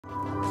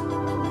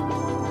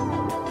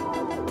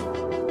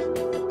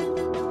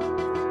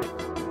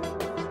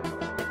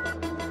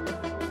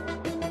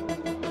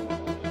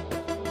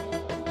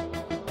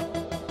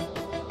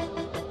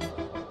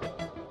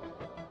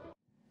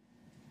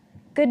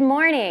Good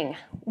morning.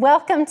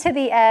 Welcome to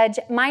The Edge.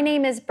 My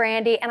name is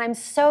Brandy, and I'm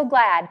so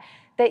glad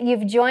that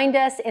you've joined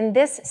us in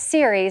this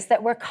series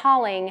that we're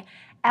calling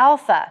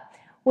Alpha,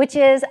 which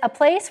is a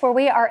place where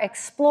we are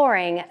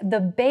exploring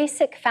the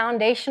basic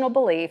foundational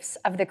beliefs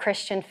of the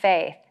Christian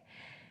faith.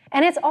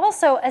 And it's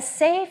also a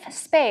safe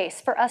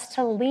space for us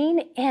to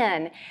lean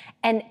in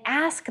and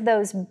ask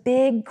those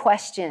big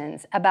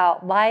questions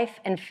about life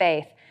and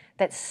faith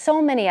that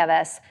so many of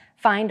us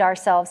find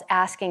ourselves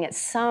asking at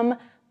some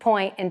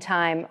point in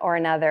time or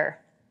another.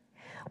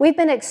 We've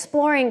been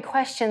exploring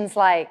questions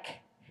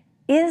like,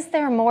 is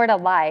there more to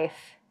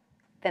life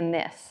than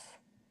this?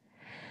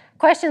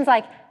 Questions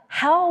like,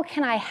 how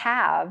can I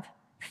have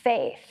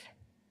faith?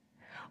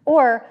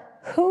 Or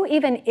who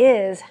even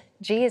is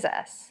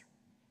Jesus?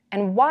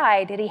 And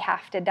why did he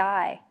have to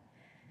die?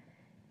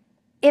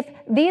 If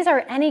these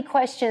are any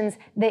questions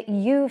that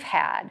you've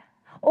had,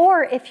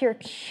 or if you're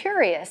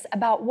curious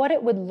about what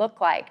it would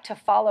look like to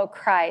follow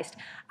Christ,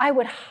 I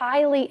would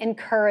highly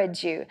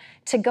encourage you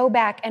to go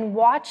back and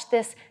watch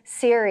this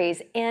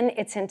series in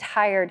its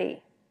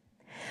entirety.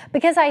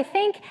 Because I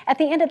think at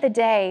the end of the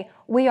day,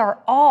 we are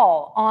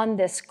all on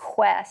this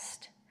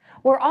quest.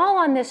 We're all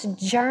on this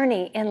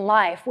journey in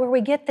life where we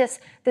get this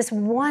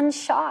one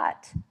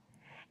shot,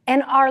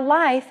 and our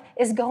life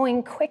is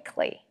going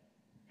quickly.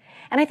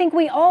 And I think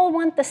we all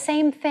want the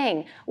same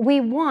thing.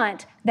 We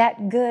want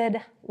that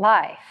good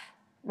life,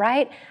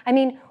 right? I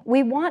mean,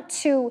 we want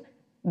to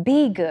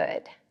be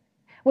good.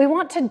 We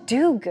want to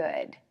do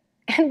good.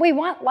 And we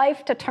want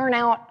life to turn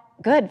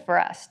out good for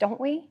us,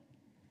 don't we?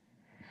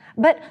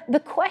 But the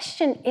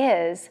question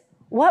is,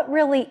 what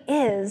really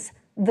is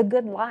the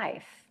good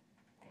life?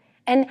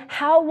 And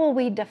how will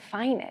we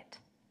define it?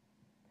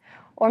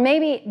 Or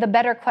maybe the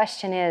better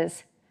question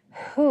is,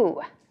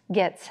 who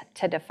gets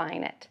to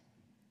define it?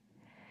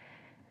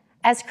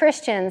 As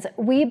Christians,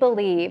 we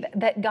believe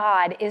that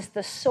God is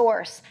the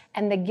source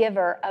and the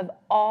giver of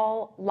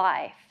all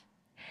life,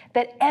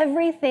 that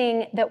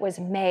everything that was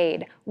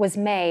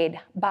made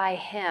by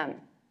him.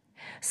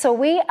 So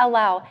we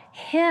allow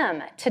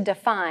him to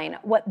define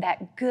what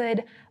that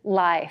good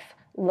life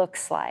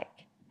looks like.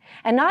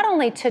 And not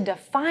only to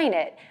define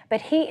it,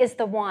 but he is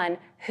the one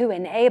who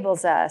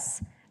enables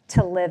us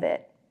to live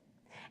it.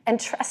 And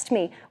trust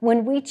me,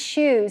 when we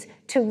choose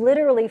to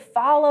literally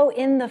follow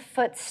in the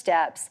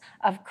footsteps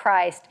of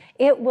Christ,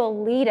 it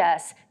will lead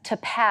us to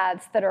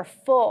paths that are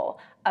full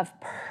of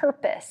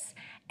purpose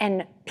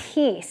and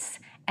peace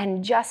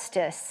and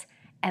justice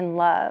and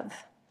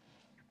love.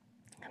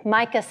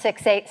 Micah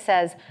 6:8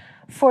 says,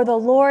 "For the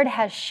Lord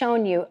has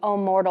shown you, O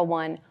mortal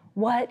one,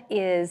 what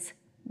is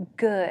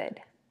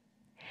good."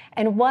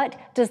 And what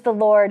does the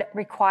Lord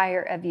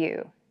require of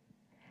you?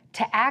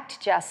 To act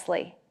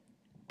justly,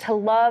 to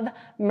love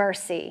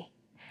mercy,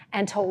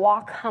 and to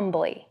walk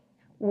humbly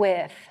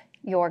with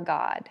your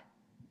God.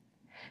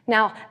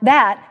 Now,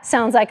 that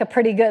sounds like a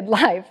pretty good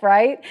life,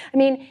 right? I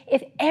mean,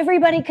 if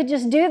everybody could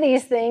just do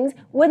these things,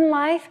 wouldn't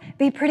life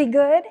be pretty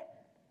good?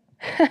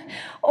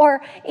 Or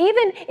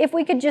even if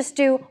we could just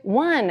do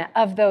one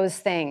of those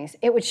things,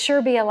 it would sure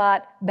be a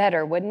lot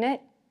better, wouldn't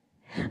it?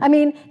 I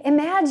mean,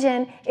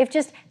 imagine if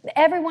just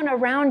everyone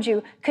around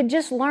you could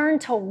just learn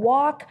to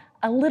walk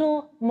a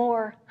little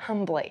more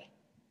humbly.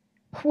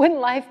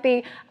 Wouldn't life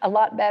be a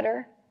lot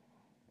better?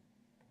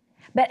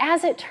 But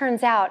as it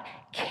turns out,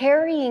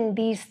 carrying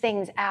these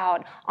things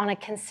out on a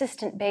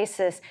consistent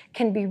basis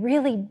can be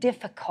really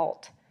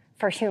difficult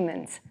for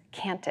humans,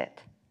 can't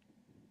it?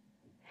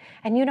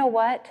 And you know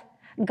what?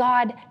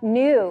 God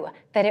knew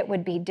that it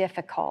would be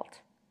difficult.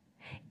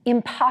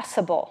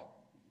 Impossible,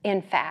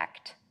 in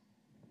fact.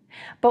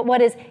 But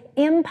what is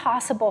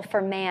impossible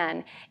for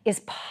man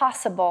is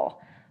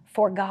possible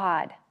for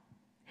God.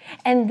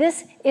 And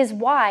this is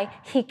why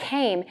he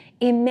came,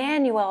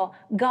 Emmanuel,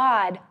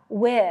 God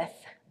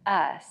with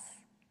us.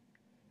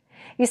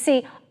 You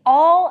see,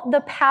 all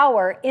the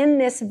power in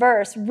this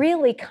verse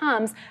really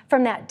comes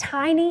from that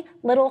tiny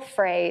little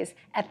phrase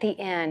at the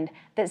end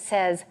that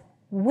says,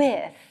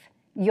 with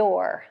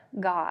your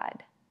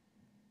God.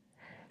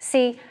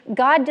 See,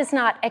 God does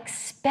not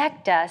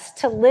expect us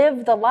to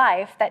live the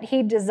life that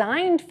he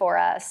designed for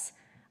us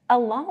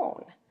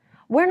alone.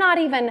 We're not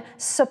even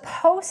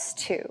supposed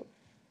to.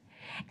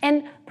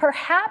 And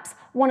perhaps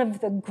one of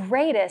the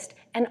greatest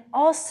and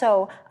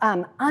also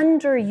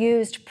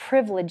underused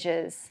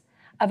privileges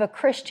of a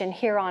Christian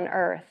here on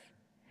earth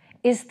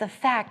is the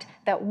fact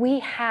that we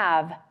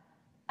have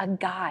a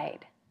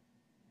guide.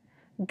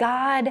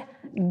 God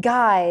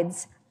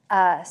guides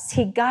us.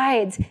 He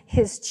guides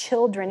his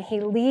children. He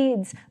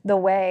leads the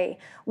way.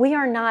 We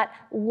are not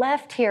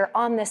left here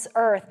on this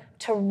earth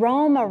to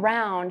roam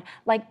around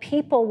like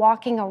people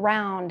walking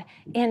around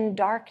in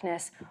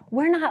darkness.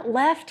 We're not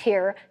left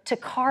here to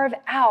carve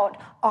out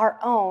our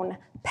own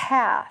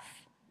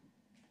path.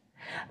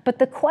 But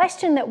the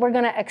question that we're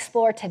going to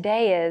explore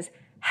today is,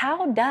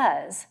 how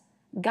does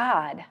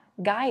God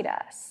guide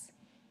us?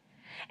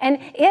 And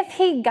if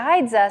he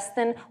guides us,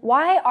 then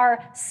why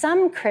are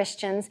some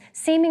Christians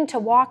seeming to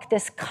walk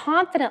this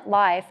confident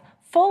life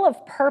full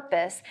of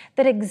purpose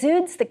that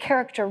exudes the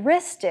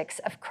characteristics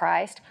of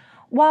Christ,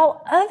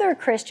 while other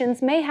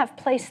Christians may have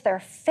placed their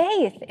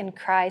faith in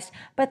Christ,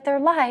 but their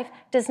life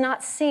does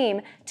not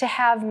seem to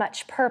have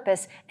much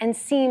purpose and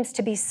seems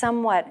to be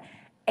somewhat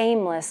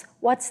aimless?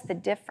 What's the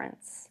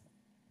difference?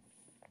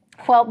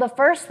 Well, the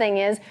first thing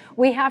is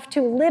we have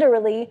to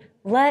literally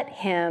let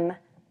him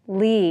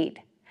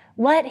lead.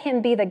 Let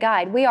him be the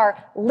guide. We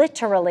are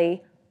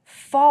literally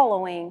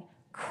following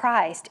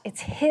Christ.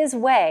 It's his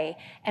way,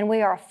 and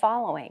we are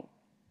following.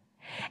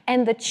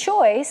 And the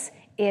choice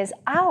is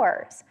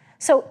ours.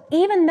 So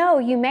even though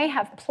you may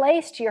have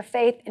placed your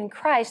faith in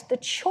Christ, the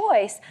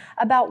choice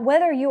about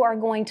whether you are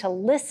going to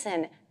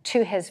listen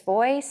to his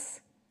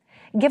voice,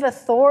 give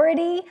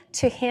authority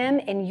to him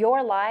in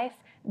your life,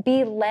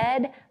 be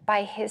led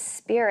by his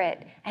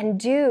Spirit, and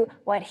do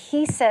what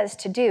he says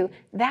to do,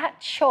 that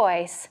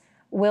choice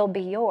will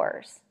be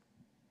yours.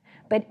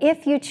 But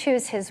if you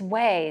choose his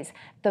ways,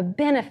 the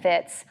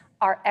benefits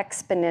are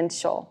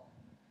exponential.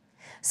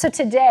 So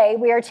today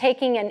we are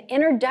taking an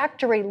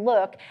introductory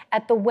look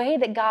at the way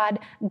that God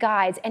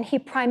guides, and he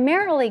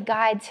primarily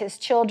guides his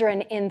children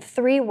in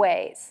three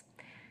ways: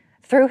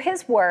 through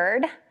his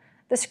word,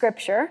 the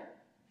scripture,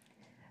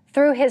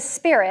 through his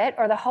Spirit,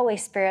 or the Holy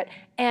Spirit,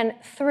 and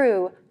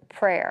through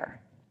prayer.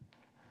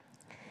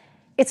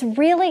 It's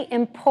really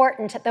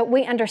important that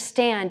we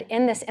understand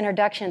in this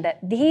introduction that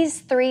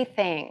these three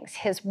things,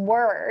 his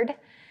word,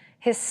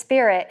 his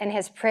Spirit, and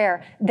his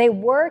prayer, they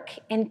work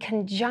in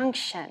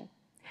conjunction.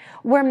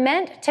 We're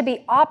meant to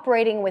be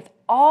operating with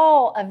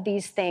all of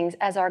these things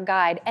as our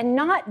guide and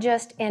not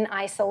just in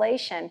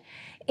isolation.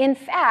 In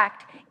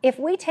fact, if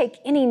we take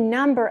any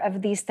number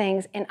of these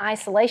things in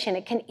isolation,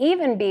 it can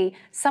even be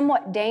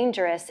somewhat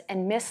dangerous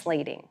and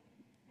misleading.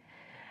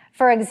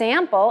 For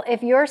example,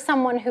 if you're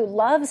someone who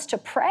loves to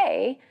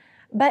pray,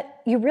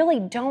 but you really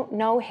don't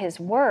know his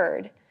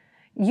word,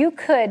 you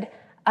could,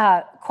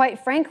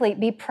 quite frankly,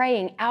 be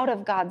praying out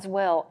of God's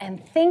will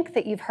and think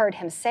that you've heard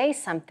him say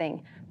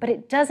something, but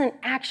it doesn't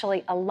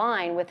actually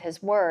align with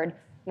his word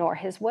nor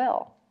his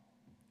will.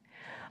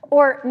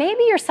 Or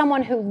maybe you're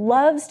someone who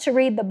loves to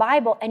read the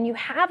Bible and you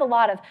have a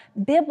lot of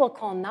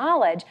biblical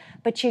knowledge,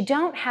 but you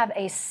don't have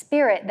a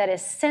spirit that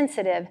is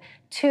sensitive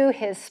to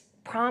his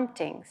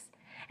promptings.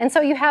 And so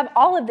you have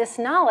all of this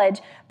knowledge,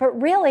 but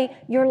really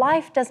your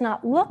life does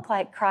not look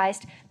like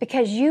Christ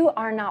because you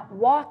are not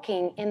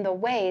walking in the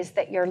ways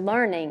that you're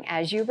learning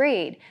as you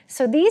read.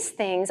 So these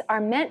things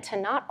are meant to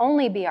not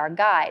only be our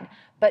guide,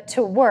 but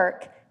to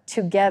work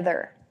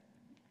together.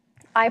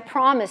 I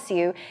promise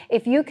you,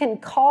 if you can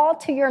call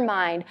to your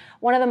mind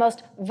one of the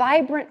most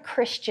vibrant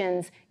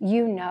Christians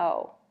you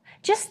know,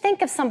 just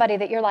think of somebody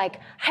that you're like,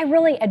 I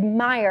really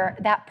admire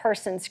that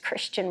person's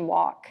Christian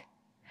walk.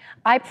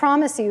 I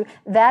promise you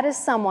that is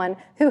someone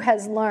who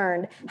has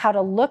learned how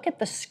to look at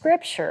the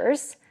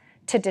scriptures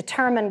to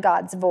determine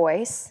God's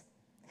voice,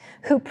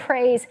 who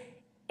prays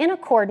in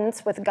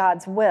accordance with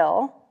God's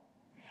will,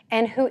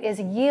 and who is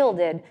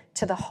yielded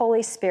to the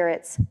Holy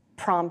Spirit's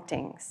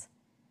promptings.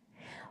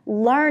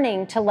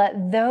 Learning to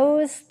let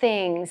those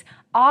things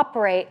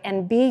operate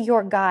and be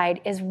your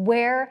guide is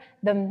where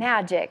the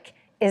magic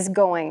is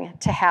going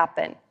to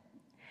happen.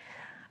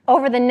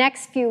 Over the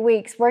next few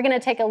weeks, we're going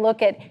to take a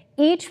look at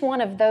each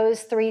one of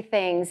those three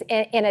things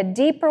in a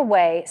deeper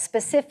way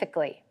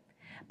specifically.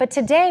 But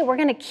today, we're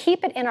going to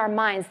keep it in our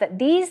minds that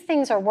these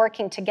things are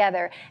working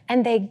together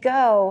and they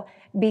go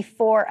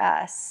before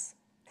us.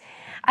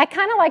 I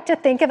kind of like to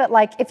think of it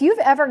like if you've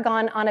ever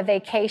gone on a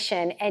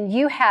vacation and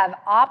you have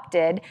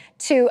opted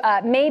to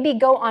maybe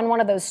go on one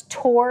of those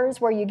tours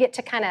where you get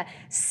to kind of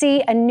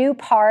see a new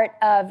part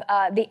of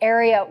the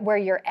area where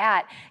you're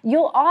at,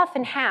 you'll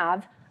often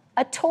have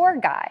a tour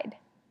guide.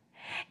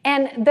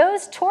 And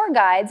those tour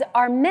guides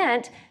are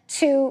meant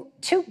to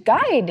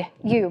guide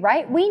you,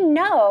 right? We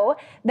know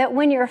that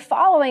when you're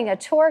following a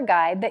tour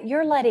guide that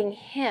you're letting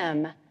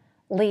him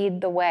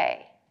lead the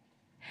way.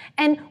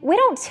 And we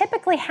don't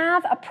typically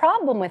have a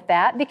problem with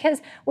that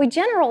because we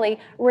generally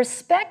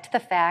respect the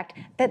fact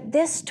that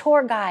this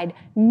tour guide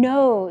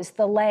knows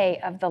the lay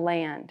of the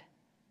land.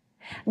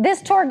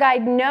 This tour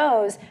guide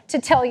knows to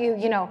tell you,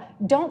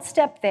 don't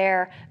step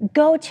there,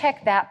 go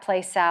check that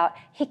place out.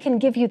 He can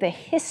give you the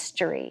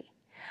history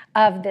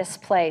of this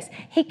place.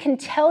 He can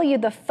tell you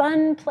the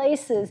fun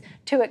places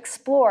to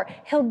explore.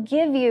 He'll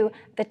give you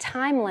the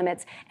time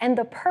limits, and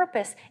the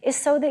purpose is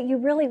so that you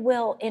really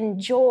will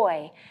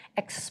enjoy,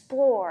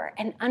 explore,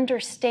 and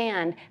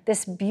understand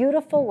this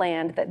beautiful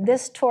land that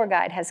this tour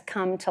guide has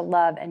come to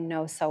love and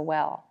know so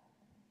well.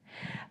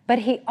 But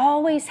he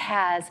always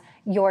has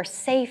your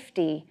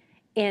safety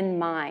in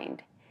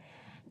mind.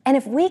 And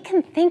if we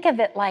can think of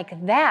it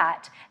like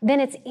that, then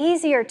it's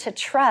easier to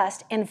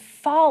trust and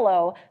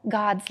follow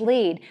God's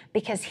lead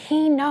because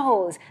he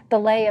knows the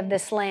lay of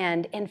this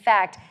land. In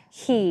fact,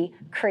 he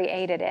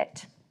created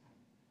it.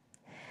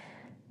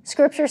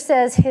 Scripture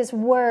says his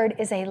word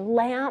is a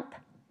lamp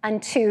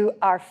unto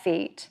our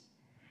feet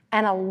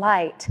and a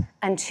light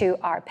unto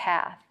our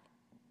path.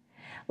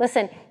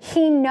 Listen,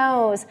 he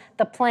knows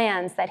the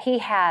plans that he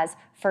has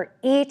for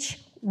each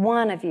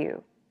one of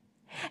you.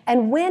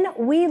 And when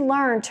we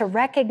learn to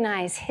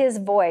recognize his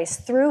voice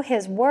through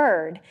his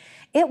word,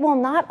 it will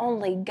not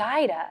only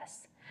guide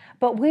us,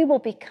 but we will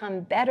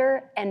become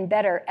better and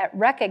better at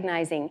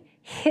recognizing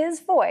his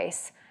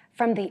voice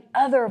from the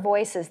other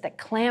voices that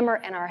clamor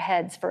in our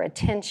heads for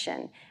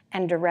attention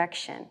and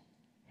direction.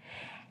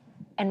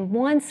 And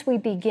once we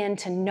begin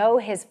to know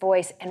his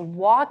voice and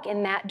walk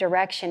in that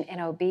direction in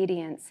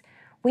obedience,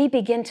 we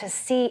begin to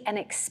see and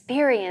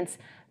experience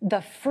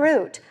the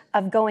fruit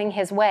of going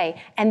his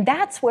way. And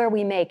that's where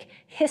we make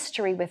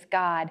history with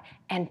God,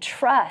 and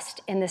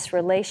trust in this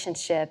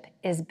relationship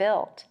is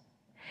built.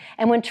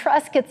 And when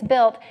trust gets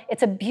built,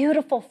 it's a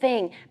beautiful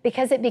thing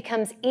because it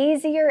becomes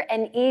easier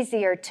and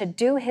easier to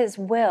do his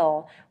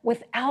will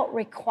without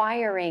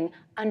requiring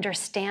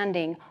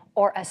understanding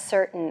or a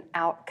certain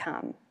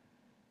outcome.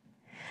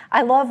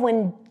 I love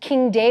when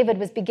King David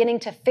was beginning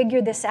to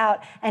figure this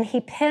out, and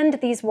he penned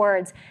these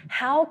words,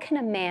 "How can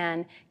a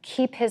man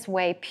keep his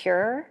way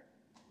pure?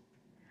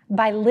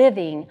 By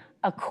living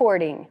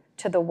according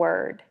to the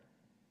word."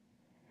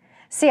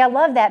 See, I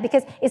love that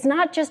because it's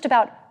not just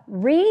about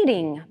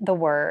reading the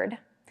word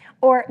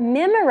or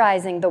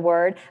memorizing the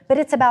word, but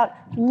it's about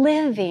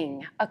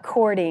living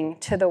according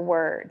to the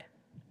word.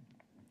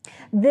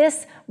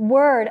 This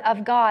word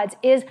of God's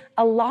is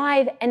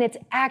alive and it's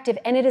active,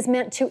 and it is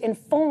meant to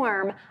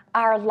inform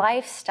our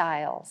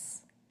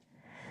lifestyles.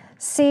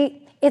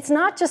 See, it's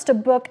not just a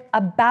book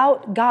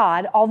about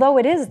God, although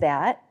it is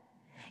that.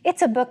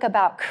 It's a book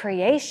about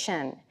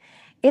creation.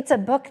 It's a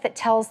book that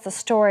tells the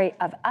story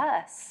of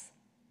us,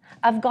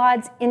 of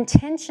God's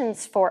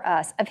intentions for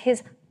us, of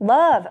his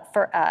love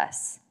for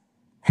us.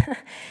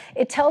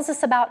 It tells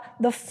us about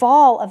the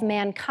fall of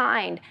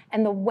mankind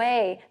and the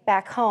way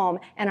back home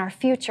and our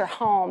future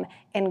home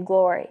in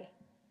glory.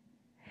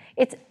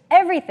 It's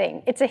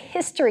everything. It's a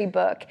history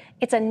book.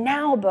 It's a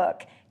now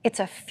book. It's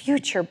a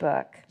future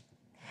book.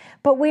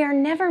 But we are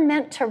never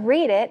meant to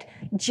read it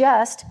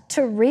just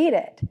to read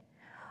it.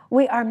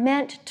 We are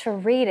meant to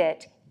read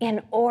it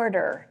in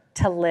order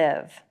to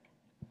live.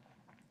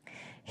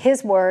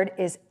 His word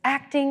is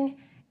acting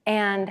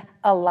and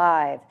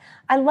alive.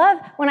 I love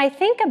when I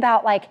think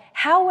about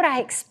how would I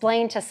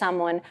explain to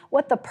someone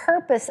what the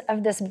purpose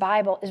of this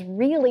Bible is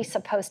really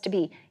supposed to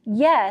be.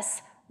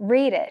 Yes,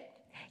 read it.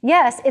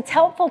 Yes, it's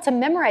helpful to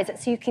memorize it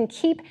so you can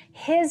keep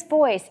his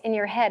voice in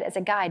your head as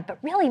a guide, but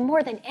really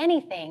more than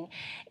anything,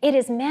 it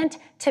is meant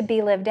to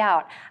be lived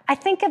out. I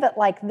think of it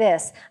like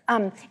this.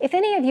 If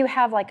any of you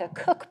have a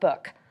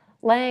cookbook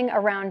laying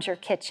around your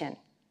kitchen,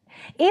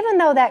 even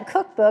though that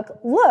cookbook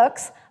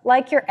looks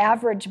like your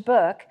average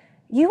book,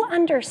 you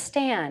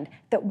understand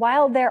that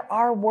while there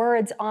are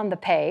words on the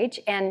page,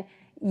 and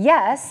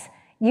yes,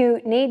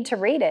 you need to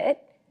read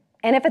it,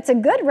 and if it's a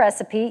good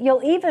recipe,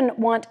 you'll even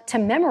want to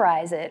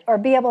memorize it or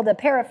be able to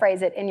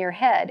paraphrase it in your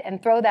head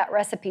and throw that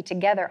recipe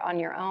together on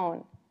your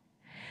own.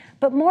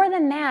 But more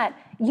than that,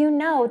 you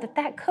know that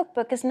that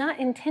cookbook is not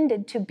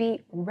intended to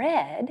be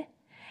read.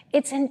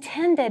 It's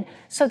intended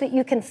so that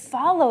you can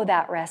follow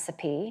that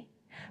recipe,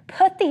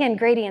 put the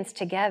ingredients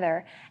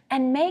together,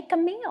 and make a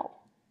meal.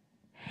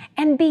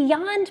 And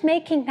beyond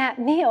making that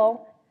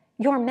meal,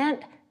 you're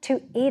meant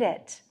to eat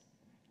it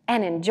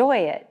and enjoy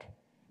it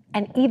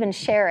and even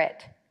share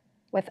it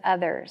with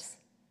others.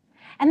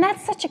 And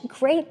that's such a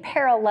great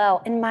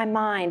parallel in my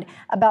mind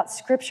about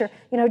Scripture.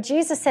 You know,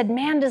 Jesus said,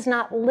 man does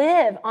not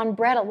live on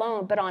bread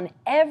alone, but on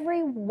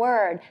every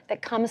word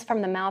that comes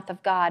from the mouth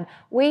of God.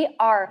 We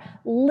are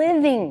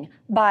living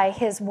by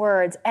his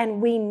words, and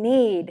we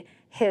need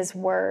his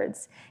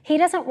words. He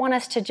doesn't want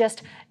us to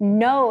just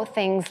know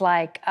things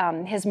like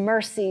his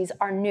mercies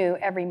are new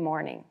every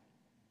morning.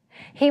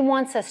 He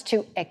wants us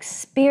to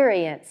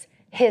experience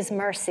his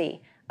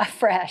mercy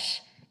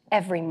afresh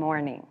every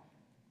morning.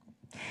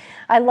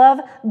 I love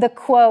the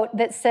quote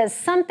that says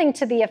something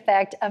to the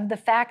effect of the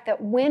fact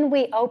that when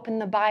we open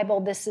the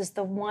Bible, this is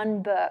the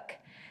one book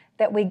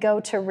that we go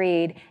to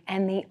read,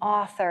 and the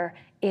author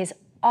is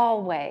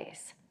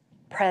always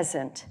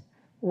present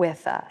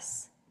with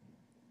us.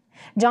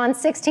 John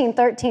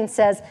 16:13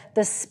 says,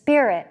 the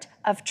Spirit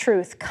of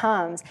truth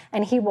comes,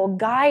 and he will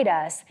guide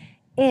us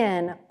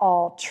in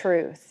all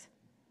truth.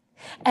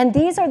 And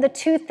these are the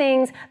two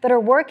things that are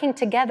working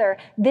together.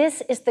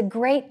 This is the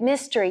great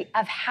mystery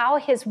of how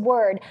his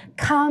word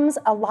comes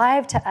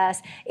alive to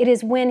us. It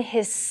is when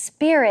his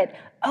Spirit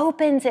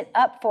opens it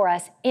up for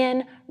us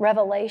in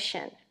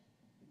revelation.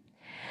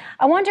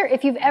 I wonder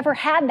if you've ever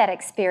had that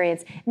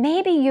experience.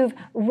 Maybe you've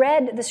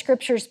read the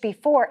scriptures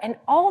before, and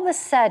all of a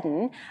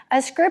sudden,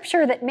 a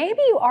scripture that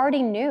maybe you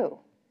already knew,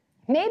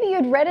 maybe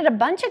you'd read it a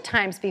bunch of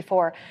times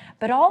before,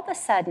 but all of a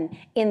sudden,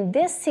 in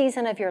this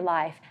season of your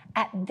life,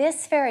 at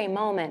this very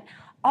moment,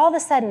 all of a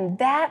sudden,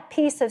 that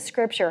piece of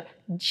scripture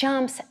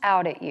jumps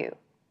out at you.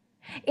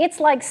 It's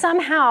like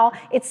somehow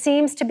it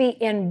seems to be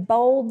in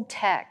bold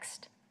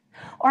text,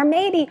 Or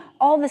maybe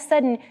all of a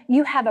sudden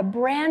you have a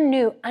brand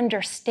new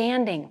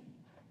understanding,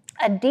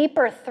 a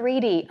deeper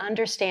 3D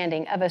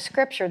understanding of a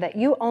scripture that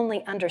you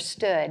only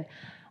understood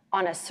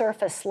on a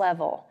surface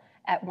level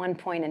at one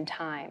point in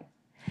time.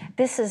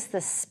 This is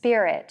the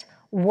Spirit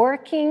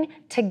working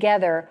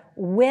together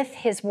with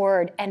His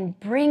Word and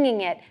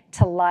bringing it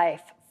to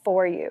life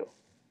for you.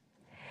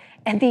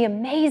 And the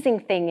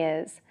amazing thing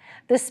is,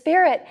 the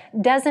Spirit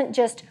doesn't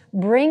just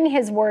bring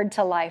His Word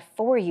to life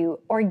for you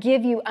or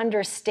give you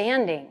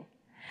understanding,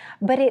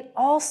 but it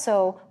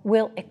also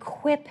will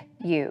equip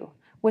you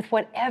with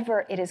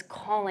whatever it is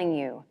calling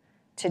you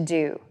to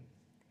do.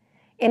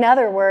 In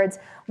other words,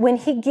 when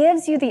He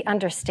gives you the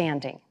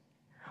understanding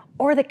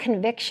or the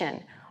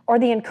conviction or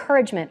the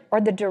encouragement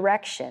or the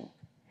direction,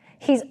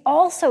 He's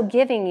also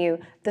giving you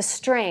the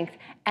strength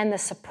and the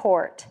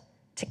support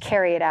to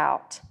carry it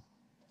out.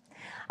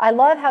 I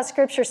love how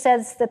Scripture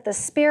says that the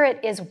Spirit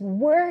is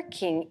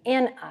working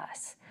in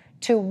us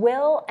to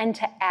will and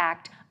to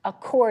act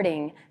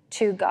according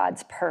to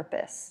God's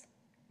purpose.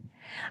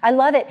 I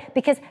love it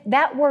because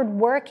that word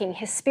working,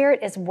 His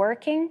Spirit is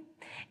working,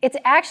 it's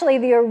actually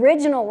the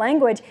original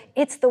language.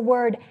 It's the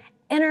word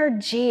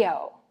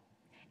energio.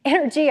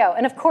 Energio.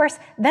 And of course,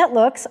 that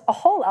looks a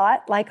whole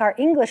lot like our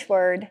English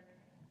word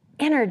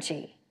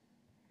energy.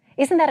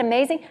 Isn't that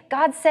amazing?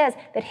 God says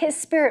that His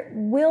Spirit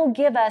will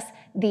give us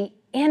the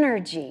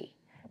energy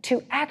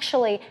to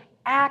actually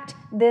act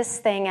this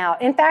thing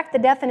out. In fact, the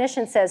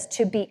definition says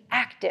to be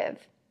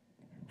active,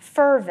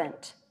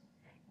 fervent,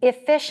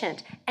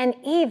 efficient, and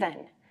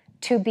even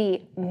to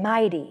be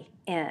mighty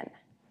in.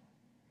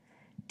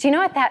 Do you know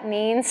what that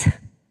means?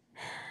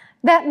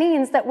 That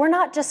means that we're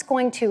not just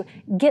going to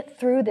get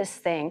through this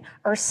thing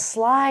or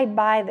slide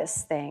by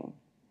this thing.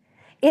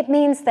 It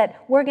means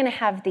that we're going to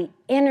have the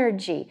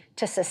energy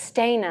to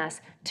sustain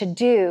us to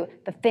do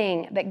the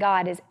thing that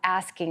God is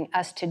asking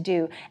us to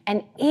do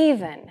and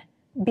even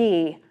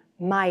be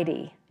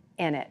mighty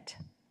in it.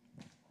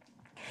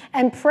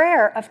 And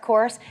prayer, of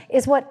course,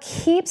 is what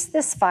keeps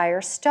this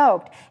fire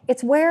stoked.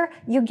 It's where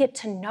you get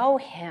to know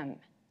Him.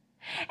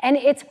 And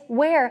it's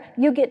where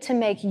you get to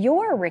make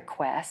your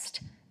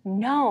request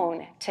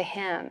known to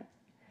Him.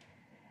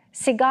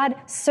 See, God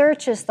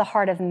searches the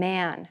heart of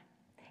man.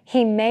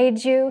 He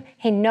made you.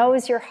 He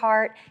knows your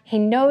heart. He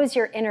knows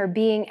your inner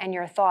being and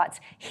your thoughts.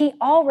 He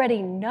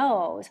already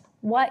knows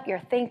what you're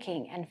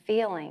thinking and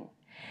feeling.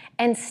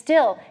 And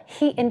still,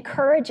 He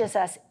encourages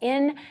us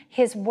in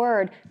His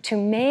Word to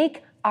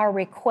make our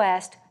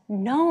request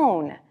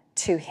known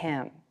to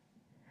Him.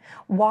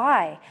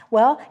 Why?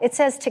 Well, it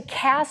says to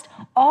cast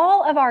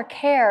all of our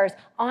cares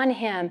on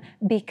Him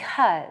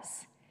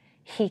because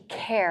He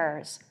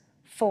cares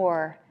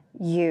for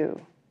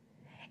you.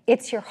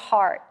 It's your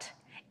heart.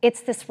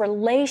 It's this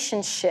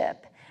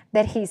relationship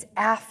that He's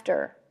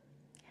after.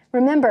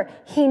 Remember,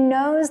 He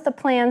knows the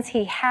plans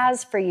He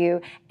has for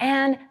you,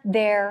 and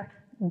they're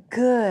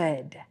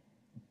good.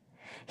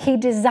 He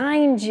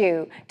designed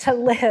you to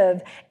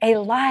live a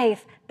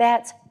life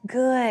that's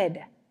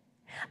good.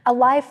 A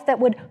life that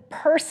would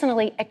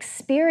personally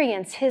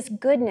experience His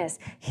goodness,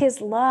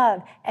 His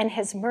love, and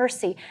His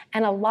mercy,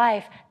 and a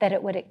life that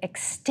it would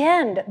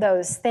extend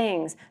those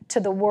things to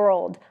the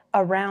world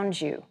around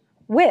you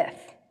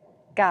with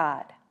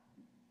God.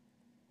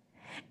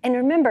 And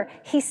remember,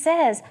 He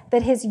says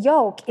that His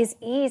yoke is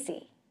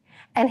easy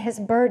and His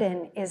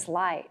burden is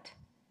light.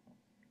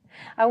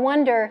 I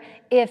wonder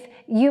if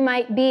you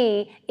might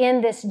be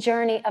in this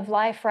journey of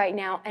life right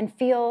now and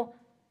feel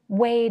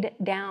weighed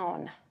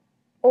down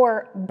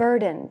or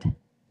burdened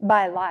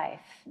by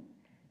life.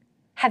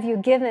 Have you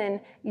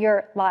given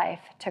your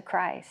life to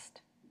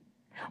Christ?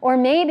 Or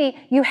maybe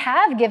you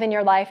have given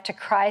your life to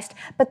Christ,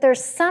 but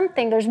there's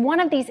one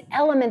of these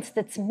elements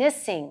that's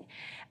missing.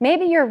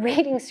 Maybe you're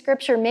reading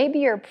Scripture, maybe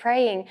you're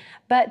praying,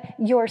 but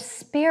your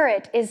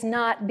spirit is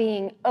not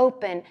being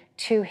open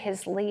to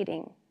His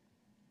leading.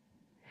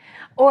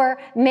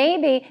 Or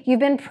maybe you've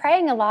been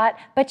praying a lot,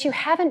 but you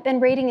haven't been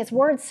reading His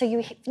Word, so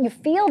you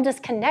feel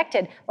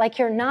disconnected, like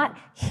you're not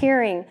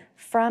hearing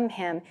from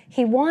Him.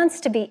 He wants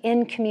to be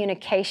in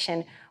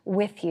communication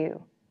with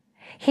you.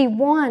 He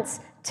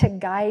wants to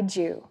guide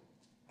you.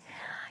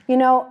 You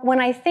know,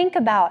 when I think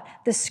about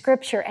the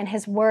Scripture and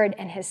His Word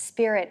and His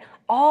Spirit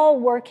all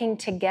working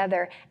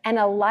together, and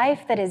a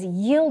life that is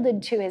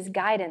yielded to His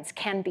guidance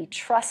can be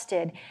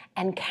trusted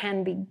and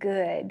can be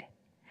good.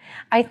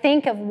 I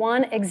think of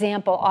one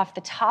example off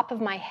the top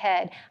of my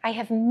head. I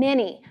have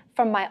many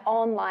from my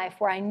own life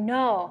where I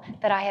know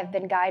that I have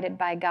been guided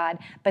by God,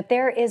 but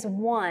there is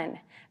one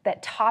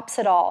that tops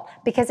it all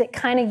because it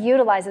kind of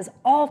utilizes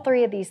all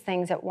three of these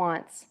things at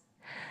once.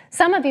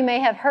 Some of you may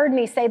have heard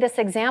me say this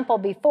example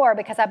before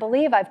because I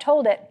believe I've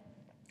told it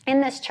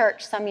in this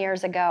church some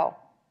years ago.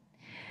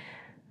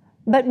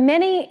 But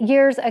many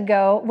years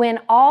ago, when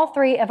all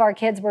three of our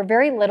kids were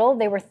very little,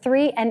 they were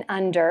 3 and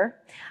under,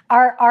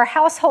 our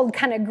household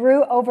kind of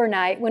grew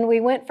overnight when we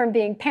went from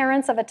being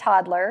parents of a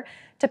toddler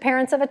to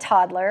parents of a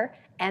toddler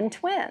and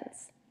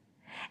twins.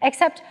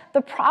 Except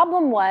the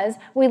problem was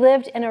we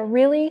lived in a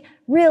really,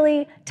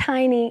 really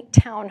tiny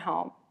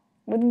townhome.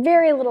 with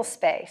very little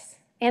space.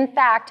 In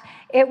fact,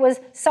 it was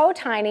so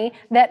tiny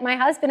that my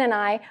husband and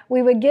I,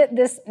 we would get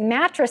this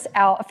mattress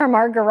out from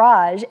our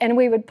garage and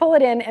we would pull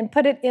it in and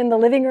put it in the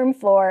living room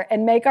floor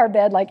and make our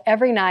bed like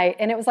every night.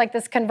 And it was like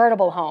this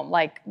convertible home.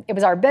 Like it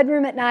was our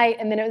bedroom at night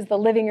and then it was the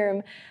living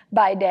room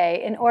by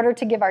day in order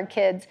to give our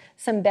kids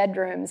some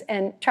bedrooms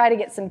and try to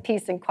get some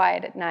peace and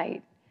quiet at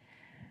night.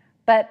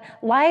 But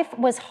life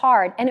was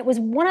hard, and it was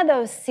one of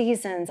those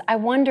seasons, I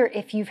wonder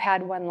if you've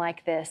had one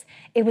like this.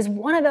 It was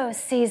one of those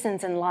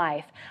seasons in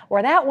life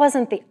where that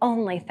wasn't the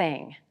only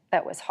thing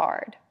that was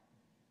hard.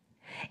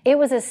 It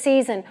was a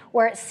season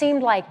where it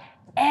seemed like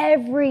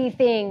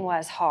everything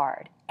was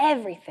hard.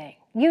 Everything,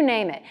 you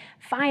name it.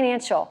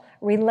 Financial,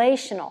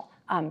 relational,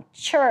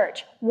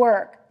 church,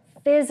 work,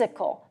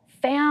 physical,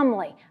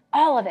 family,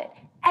 all of it.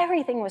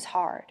 Everything was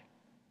hard.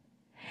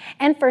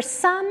 And for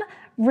some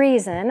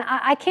reason,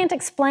 I can't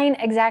explain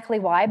exactly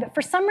why, but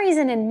for some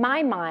reason in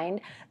my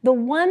mind, the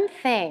one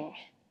thing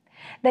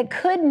that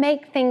could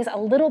make things a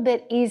little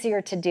bit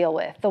easier to deal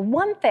with, the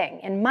one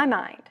thing in my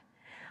mind,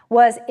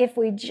 was if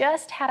we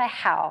just had a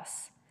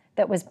house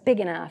that was big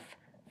enough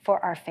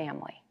for our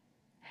family.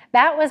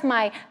 That was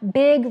my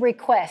big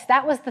request.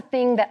 That was the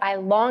thing that I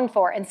longed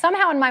for. And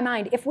somehow in my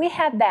mind, if we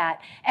had that,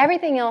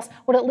 everything else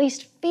would at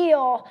least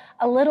feel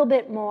a little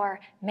bit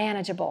more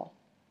manageable.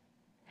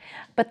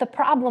 But the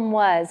problem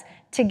was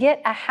to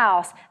get a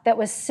house that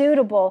was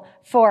suitable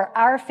for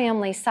our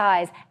family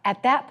size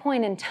at that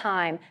point in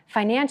time,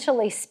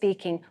 financially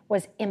speaking,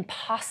 was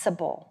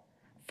impossible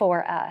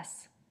for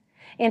us.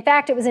 In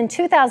fact, it was in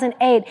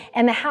 2008,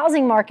 and the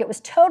housing market was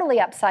totally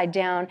upside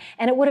down,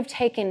 and it would have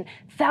taken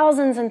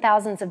thousands and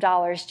thousands of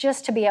dollars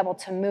just to be able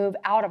to move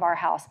out of our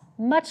house,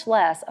 much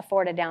less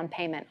afford a down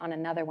payment on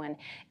another one.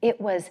 It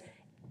was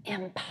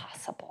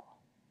impossible.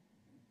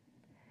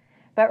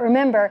 But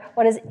remember,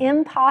 what is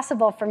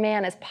impossible for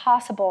man is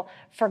possible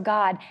for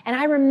God. And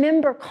I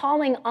remember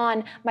calling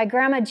on my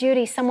Grandma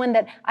Judy, someone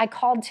that I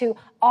called to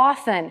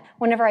often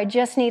whenever I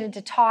just needed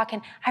to talk.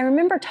 And I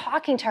remember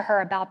talking to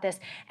her about this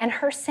and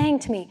her saying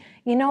to me,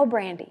 you know,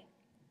 Brandy,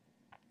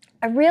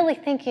 I really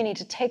think you need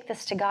to take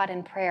this to God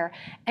in prayer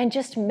and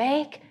just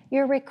make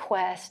your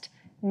request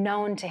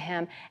known to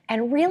Him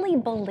and really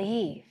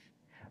believe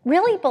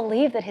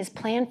that His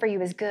plan for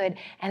you is good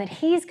and that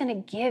He's going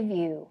to give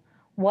you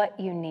what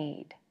you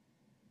need.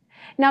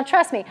 Now,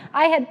 trust me,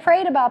 I had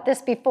prayed about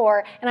this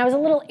before, and I was a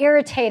little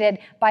irritated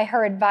by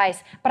her advice,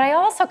 but I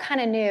also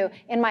kind of knew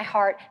in my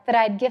heart that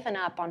I had given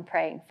up on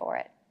praying for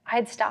it. I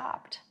had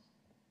stopped.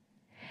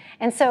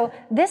 And so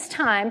this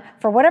time,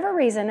 for whatever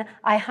reason,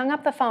 I hung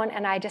up the phone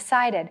and I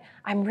decided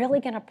I'm really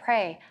going to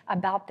pray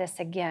about this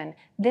again.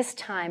 This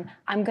time,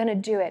 I'm going to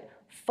do it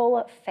full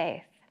of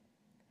faith.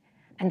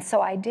 And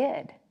so I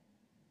did.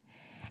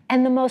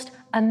 And the most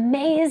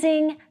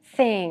amazing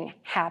thing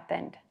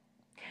happened.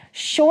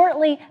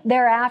 Shortly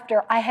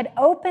thereafter, I had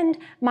opened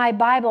my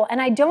Bible,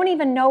 and I don't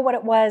even know what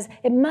it was.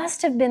 It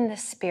must have been the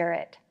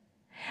Spirit.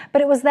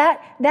 But it was that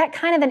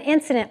kind of an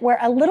incident where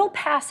a little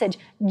passage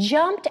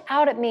jumped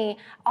out at me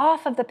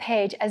off of the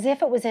page as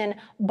if it was in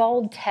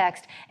bold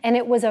text, and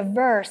it was a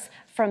verse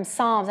from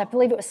Psalms. I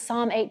believe it was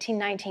Psalm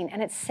 18:19,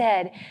 and it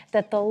said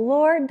that the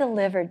Lord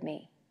delivered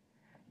me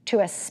to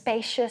a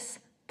spacious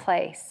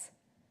place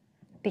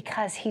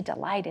because He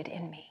delighted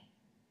in me.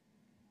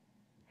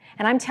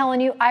 And I'm telling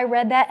you, I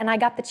read that and I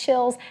got the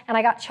chills and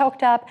I got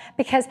choked up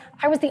because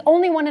I was the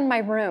only one in my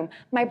room.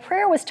 My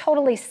prayer was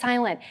totally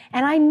silent.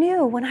 And I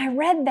knew when I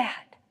read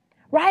that,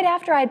 right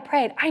after I'd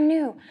prayed, I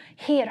knew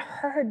He had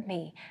heard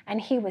me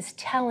and He was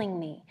telling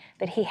me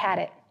that He had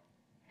it.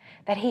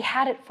 That He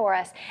had it for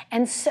us.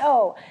 And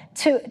so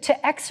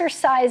to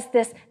exercise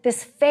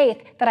this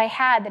faith that I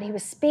had, that He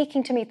was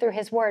speaking to me through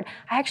His Word,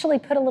 I actually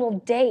put a little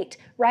date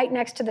right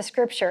next to the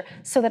Scripture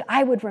so that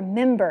I would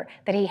remember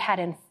that He had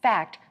in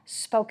fact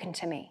spoken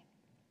to me.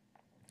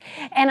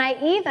 And I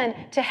even,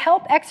 to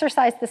help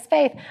exercise this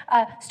faith,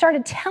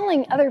 started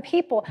telling other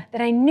people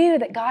that I knew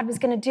that God was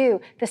going to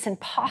do this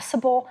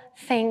impossible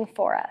thing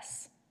for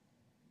us.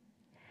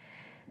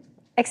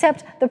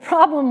 Except the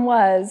problem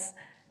was,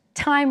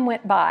 time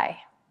went by.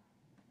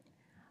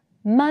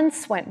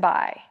 Months went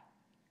by.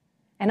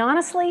 And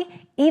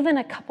honestly, even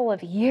a couple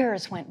of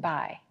years went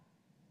by.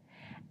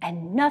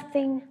 And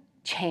nothing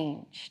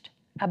changed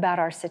about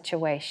our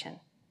situation.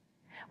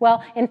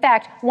 Well, in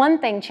fact, one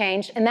thing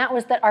changed, and that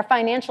was that our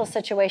financial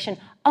situation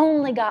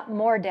only got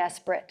more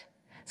desperate.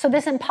 So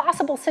this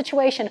impossible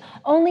situation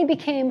only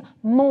became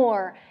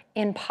more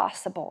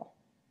impossible.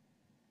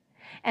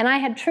 And I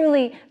had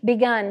truly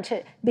began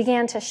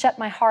to shut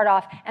my heart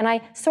off, and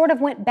I sort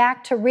of went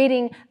back to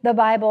reading the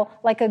Bible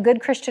like a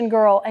good Christian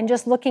girl and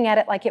just looking at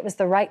it like it was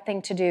the right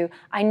thing to do.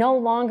 I no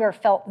longer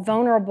felt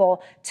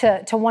vulnerable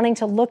to wanting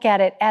to look at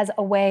it as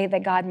a way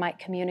that God might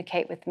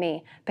communicate with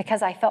me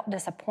because I felt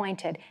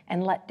disappointed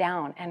and let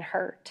down and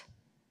hurt.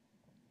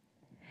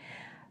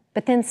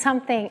 But then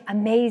something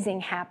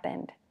amazing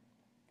happened.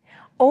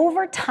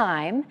 Over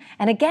time,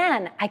 and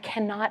again, I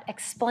cannot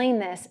explain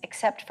this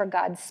except for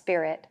God's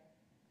Spirit.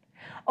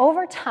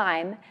 Over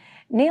time,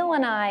 Neil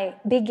and I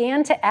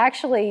began to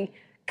actually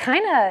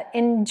kind of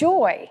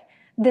enjoy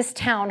this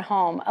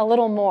townhome a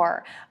little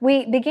more.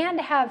 We began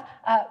to have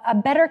a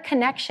better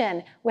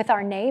connection with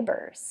our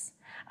neighbors.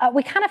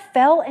 We kind of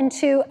fell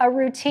into a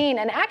routine,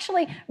 and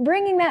actually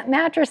bringing that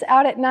mattress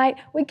out at night,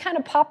 we'd kind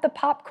of pop the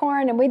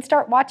popcorn and we'd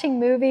start watching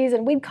movies,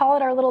 and we'd call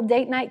it our little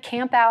date night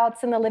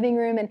campouts in the living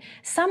room, and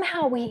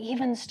somehow we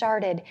even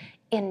started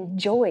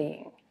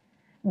enjoying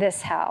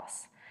this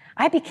house.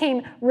 I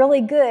became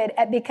really good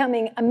at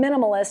becoming a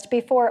minimalist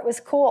before it was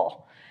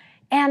cool.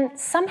 And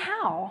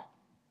somehow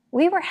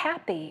we were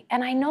happy,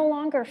 and I no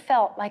longer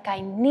felt like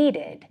I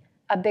needed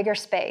a bigger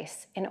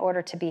space in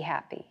order to be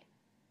happy.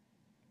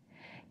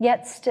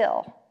 Yet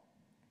still,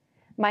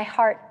 my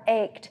heart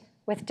ached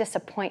with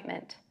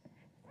disappointment,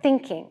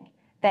 thinking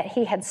that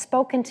he had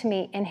spoken to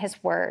me in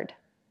his word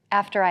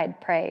after I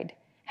had prayed,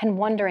 and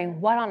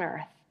wondering what on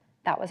earth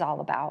that was all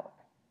about.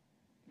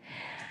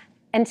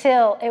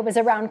 Until it was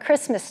around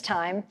Christmas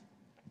time,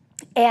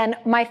 and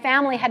my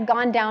family had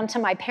gone down to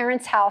my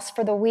parents' house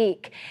for the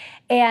week,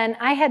 and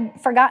I had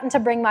forgotten to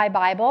bring my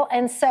Bible,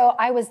 and so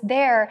I was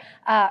there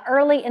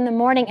early in the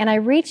morning, and I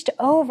reached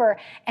over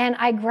and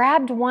I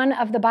grabbed one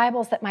of the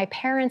Bibles that my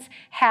parents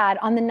had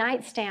on the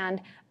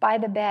nightstand by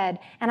the bed,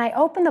 and I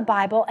opened the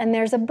Bible, and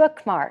there's a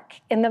bookmark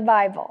in the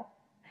Bible.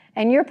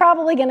 And you're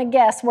probably going to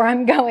guess where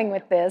I'm going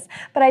with this,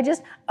 but I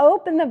just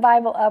opened the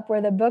Bible up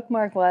where the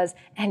bookmark was,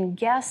 and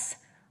guess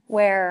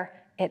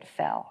where it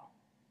fell?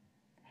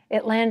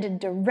 It landed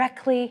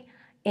directly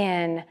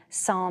in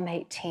Psalm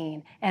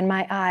 18, and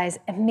my eyes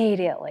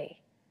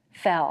immediately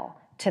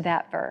fell to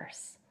that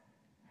verse.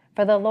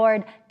 For the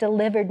Lord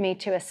delivered me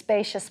to a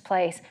spacious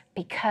place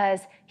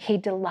because he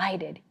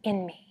delighted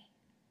in me.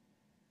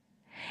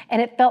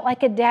 And it felt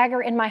like a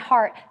dagger in my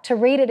heart to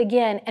read it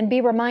again and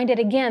be reminded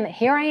again that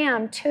here I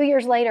am 2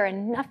 years later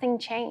and nothing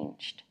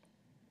changed.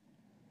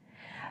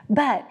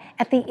 But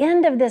at the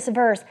end of this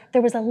verse,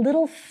 there was a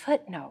little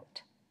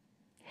footnote.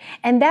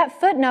 And that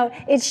footnote,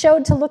 it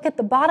showed to look at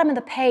the bottom of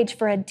the page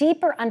for a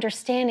deeper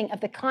understanding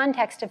of the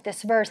context of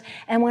this verse.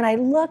 And when I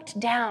looked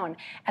down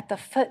at the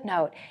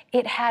footnote,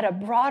 it had a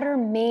broader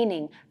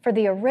meaning for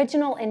the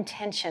original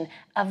intention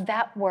of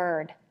that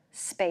word,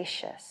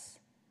 spacious.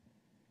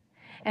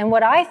 And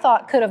what I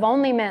thought could have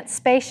only meant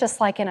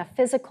spacious like in a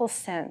physical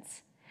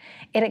sense,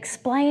 it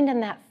explained in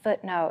that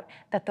footnote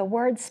that the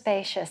word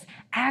spacious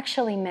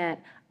actually meant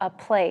a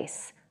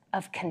place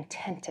of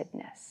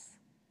contentedness.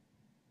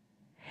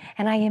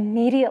 And I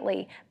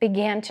immediately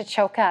began to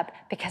choke up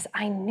because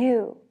I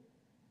knew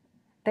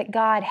that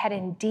God had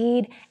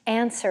indeed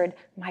answered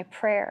my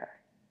prayer.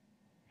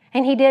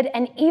 And he did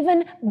an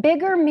even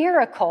bigger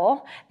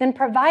miracle than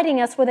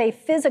providing us with a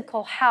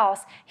physical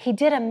house. He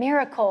did a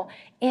miracle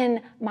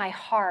in my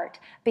heart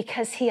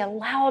because he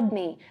allowed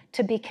me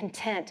to be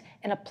content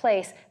in a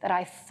place that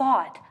I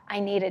thought I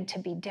needed to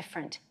be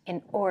different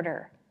in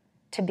order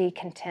to be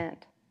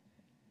content.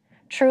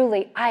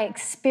 Truly, I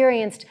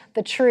experienced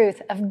the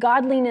truth of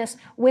godliness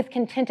with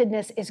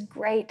contentedness is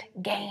great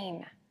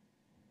gain.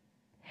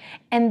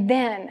 And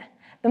then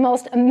the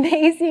most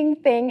amazing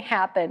thing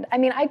happened. I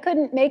mean, I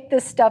couldn't make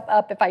this stuff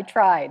up if I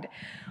tried.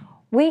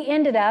 We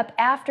ended up,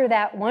 after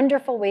that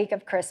wonderful week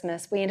of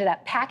Christmas, we ended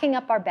up packing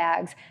up our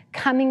bags,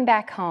 coming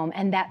back home,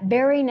 and that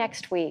very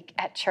next week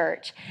at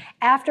church,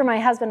 after my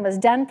husband was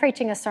done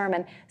preaching a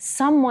sermon,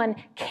 someone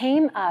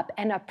came up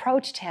and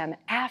approached him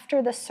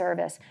after the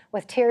service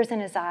with tears in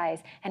his eyes,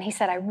 and he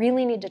said, I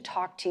really need to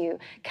talk to you.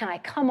 Can I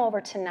come over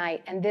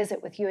tonight and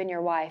visit with you and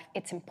your wife?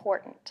 It's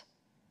important.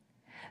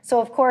 So,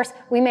 of course,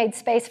 we made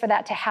space for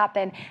that to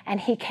happen,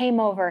 and he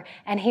came over,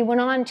 and he went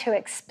on to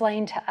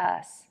explain to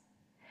us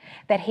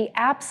that he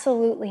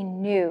absolutely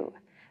knew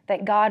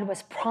that God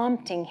was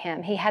prompting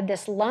him. He had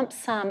this lump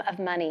sum of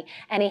money,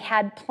 and he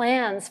had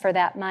plans for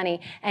that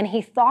money, and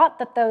he thought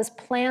that those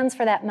plans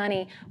for that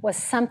money was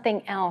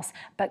something else,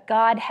 but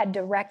God had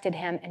directed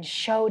him and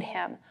showed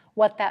him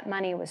what that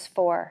money was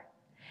for.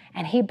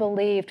 And he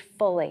believed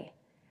fully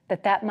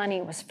that that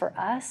money was for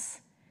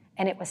us,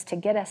 and it was to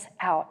get us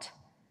out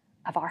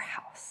of our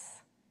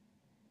house.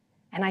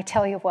 And I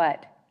tell you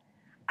what,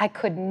 I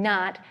could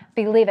not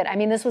believe it. I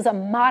mean, this was a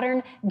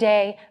modern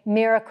day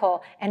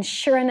miracle. And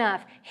sure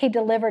enough, he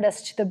delivered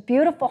us to the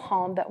beautiful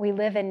home that we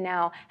live in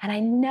now. And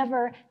I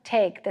never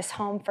take this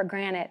home for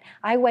granted.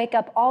 I wake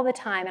up all the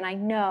time and I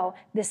know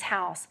this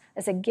house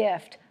is a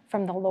gift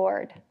from the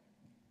Lord.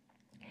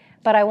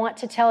 But I want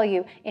to tell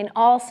you in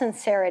all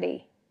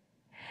sincerity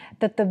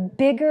that the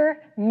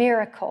bigger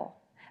miracle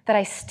that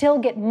I still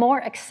get more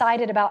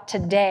excited about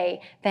today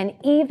than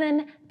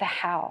even the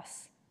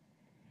house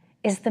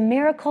is the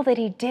miracle that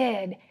he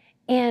did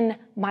in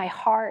my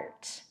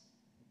heart.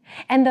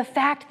 And the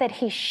fact that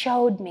he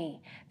showed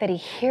me that he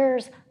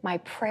hears my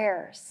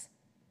prayers,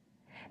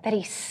 that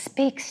he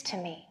speaks to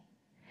me,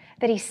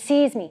 that he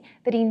sees me,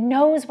 that he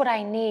knows what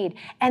I need,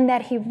 and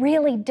that he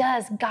really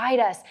does guide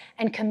us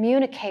and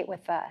communicate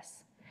with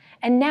us.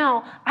 And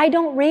now I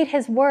don't read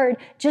his word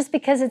just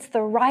because it's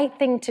the right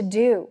thing to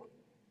do.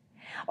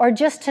 or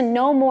just to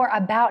know more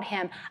about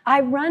him.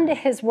 I run to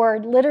his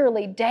word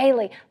literally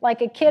daily,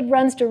 like a kid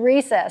runs to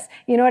recess,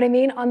 you know what I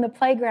mean, on the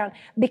playground,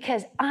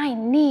 because I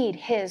need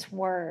his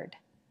word.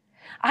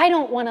 I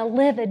don't want to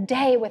live a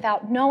day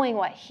without knowing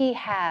what he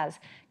has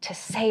to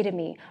say to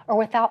me, or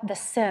without the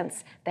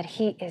sense that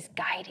he is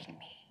guiding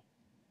me.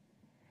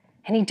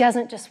 And he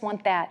doesn't just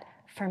want that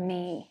for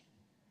me.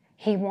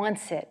 He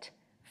wants it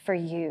for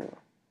you.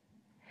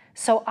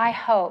 So I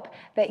hope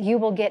that you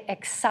will get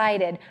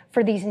excited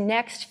for these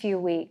next few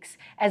weeks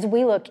as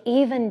we look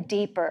even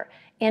deeper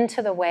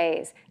into the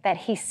ways that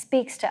he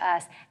speaks to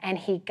us and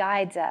he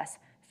guides us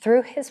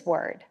through his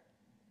word,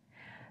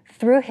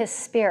 through his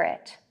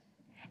spirit,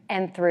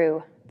 and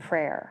through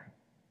prayer,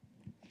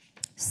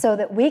 so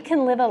that we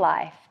can live a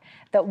life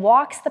that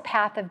walks the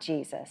path of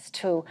Jesus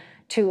to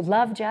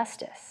love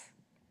justice,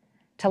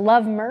 to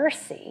love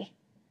mercy,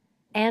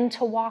 and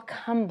to walk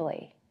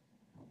humbly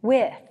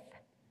with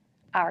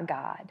our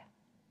God.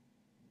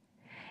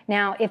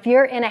 Now, if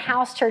you're in a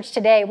house church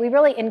today, we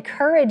really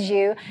encourage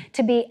you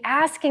to be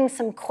asking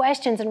some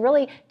questions and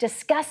really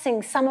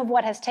discussing some of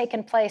what has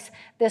taken place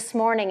this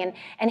morning.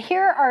 And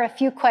here are a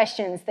few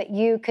questions that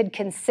you could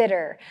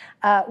consider.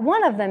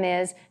 One of them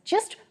is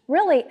just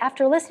really,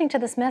 after listening to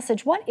this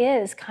message, what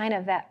is kind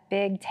of that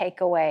big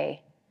takeaway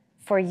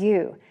for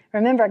you?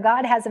 Remember,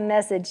 God has a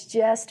message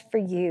just for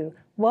you.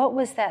 What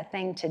was that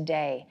thing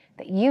today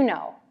that you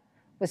know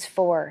was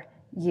for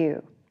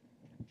you?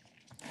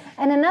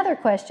 And another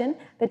question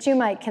that you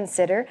might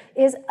consider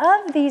is,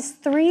 of these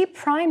three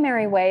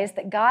primary ways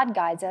that God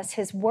guides us,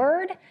 his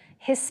word,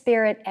 his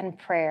spirit, and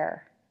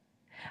prayer,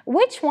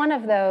 which one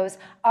of those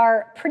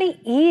are pretty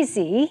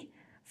easy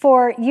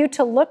for you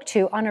to look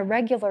to on a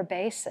regular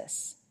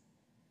basis?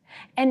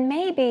 And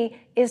maybe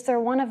is there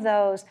one of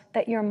those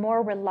that you're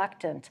more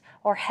reluctant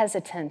or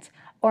hesitant,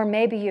 or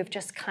maybe you've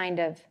just kind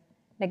of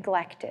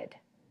neglected?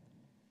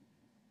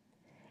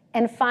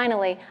 And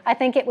finally, I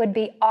think it would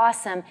be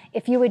awesome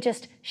if you would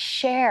just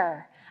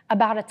share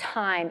about a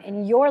time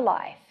in your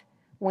life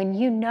when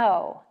you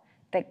know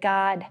that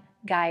God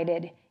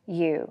guided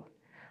you.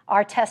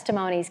 Our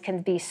testimonies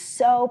can be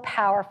so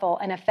powerful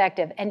and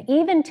effective, and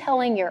even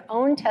telling your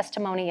own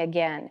testimony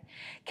again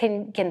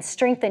can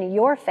strengthen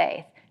your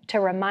faith to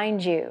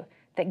remind you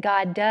that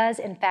God does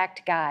in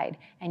fact guide,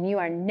 and you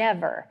are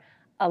never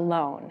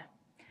alone.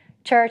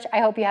 Church, I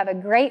hope you have a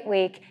great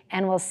week,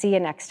 and we'll see you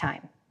next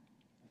time.